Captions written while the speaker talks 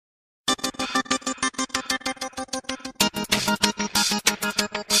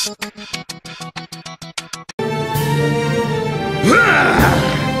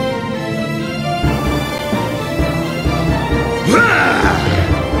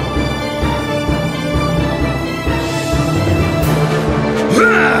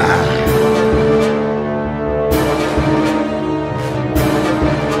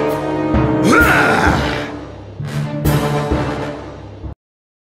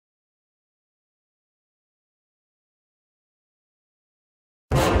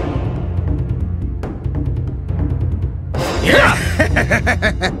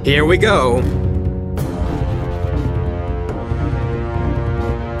Here we go.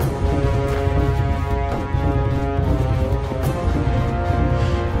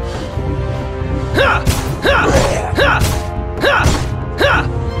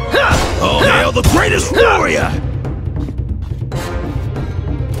 Oh, hail the greatest warrior!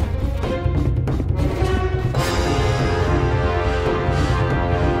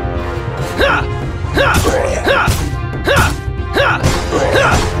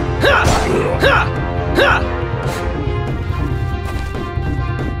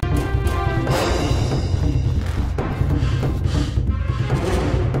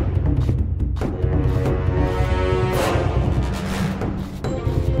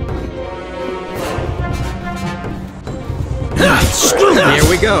 Here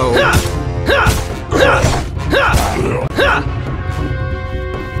we go.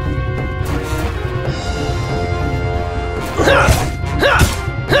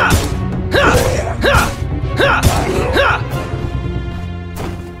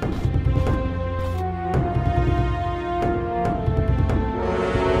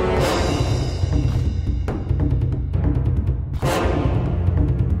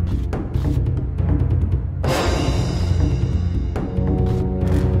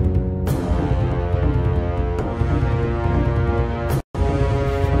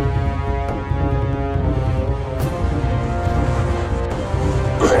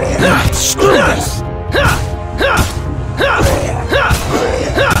 Screw this!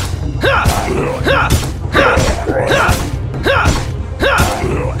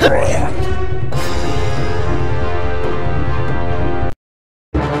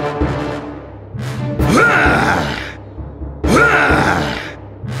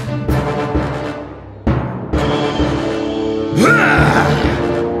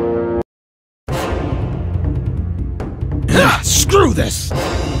 Screw this!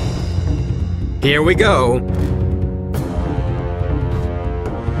 Here we go.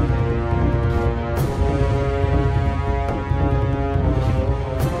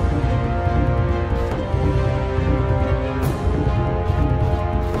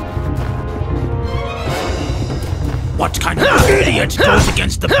 What kind of idiot goes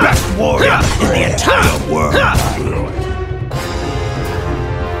against the best warrior in the entire world?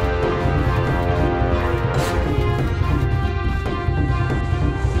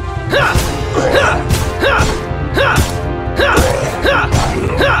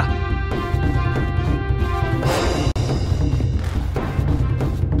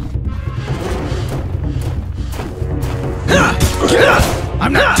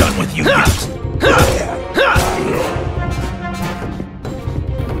 I'm not done with you yet!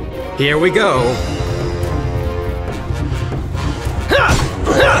 Here we go.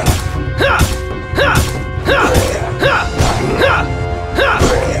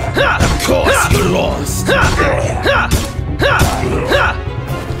 Of course you lost!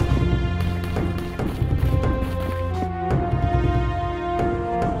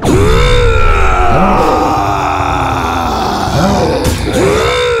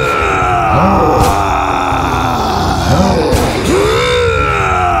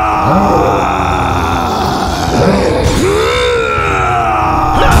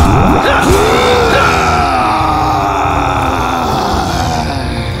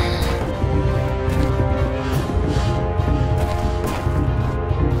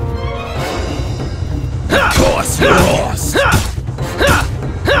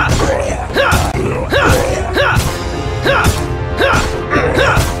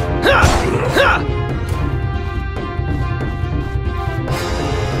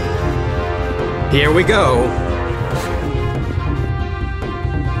 Here we go.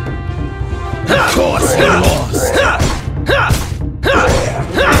 Of course you lost!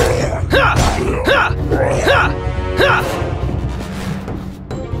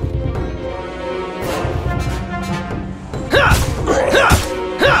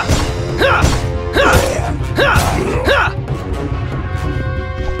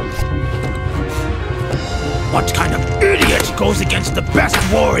 What kind of idiot goes against the best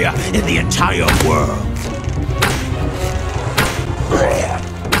warrior in the entire world?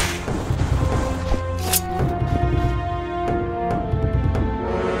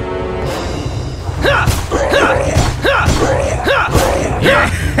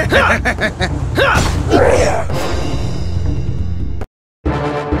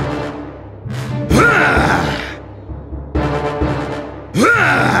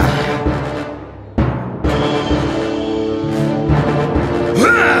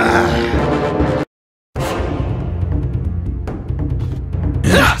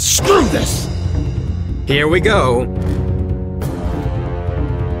 Screw this! Here we go.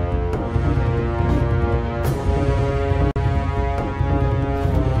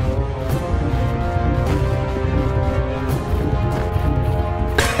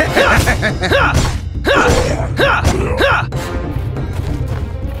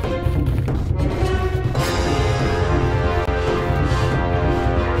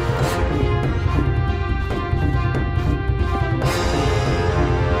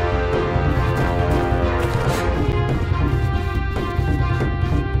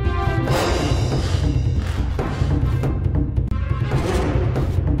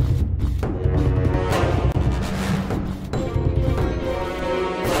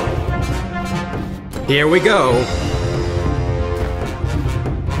 Here we go.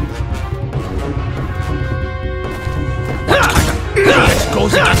 What kind of idiot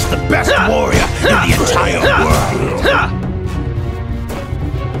goes against the best warrior in the entire world?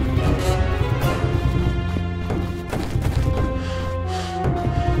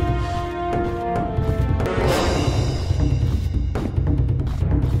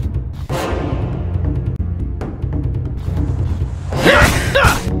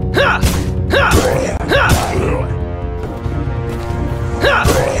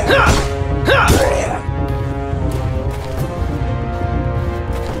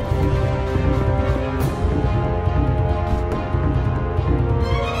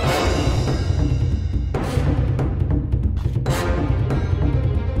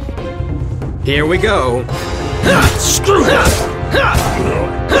 Here we go. Screw this!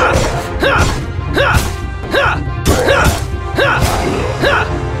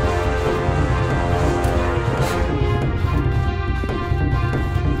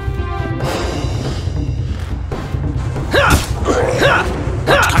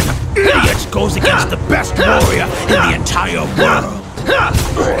 What kind of idiot goes against the best warrior in the entire world?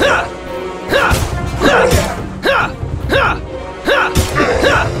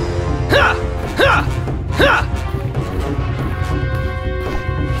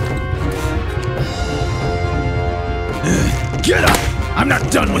 Get up! I'm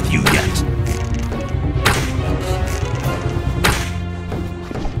not done with you yet!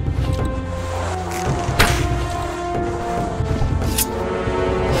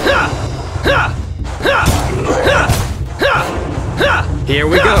 Here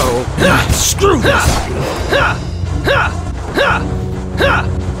we go. Screw this!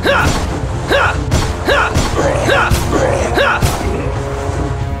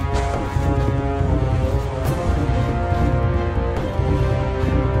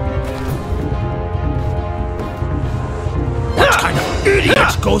 What kind of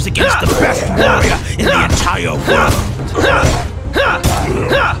idiot goes against the best warrior in the entire world?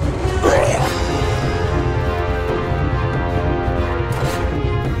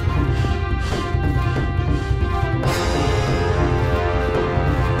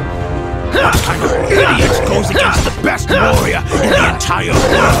 What kind of idiot goes against the best warrior in the entire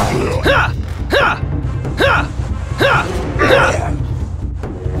world?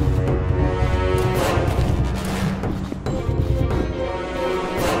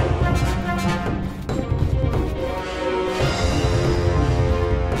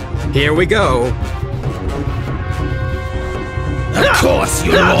 Here we go. Of course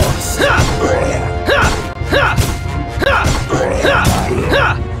you lost!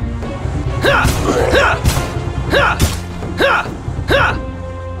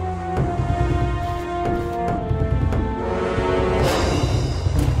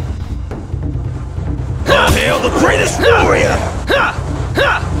 All hail the greatest warrior!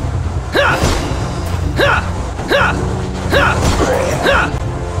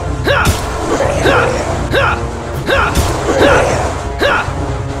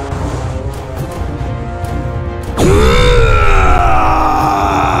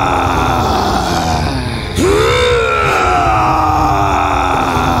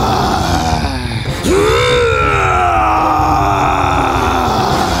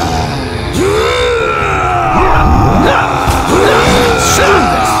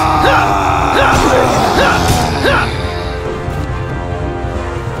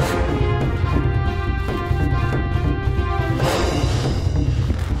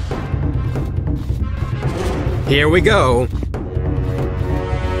 Here we go.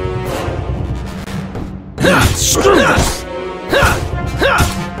 Screw this!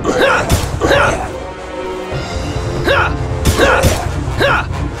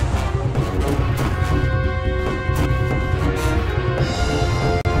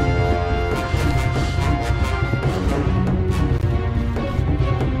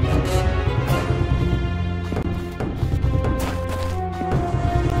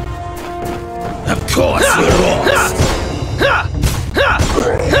 Of course you lost!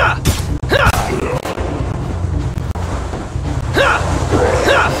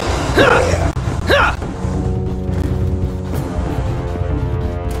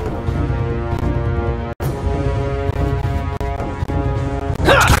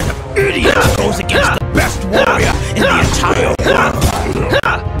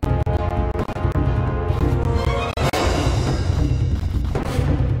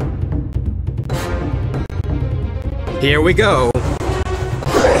 Here we go.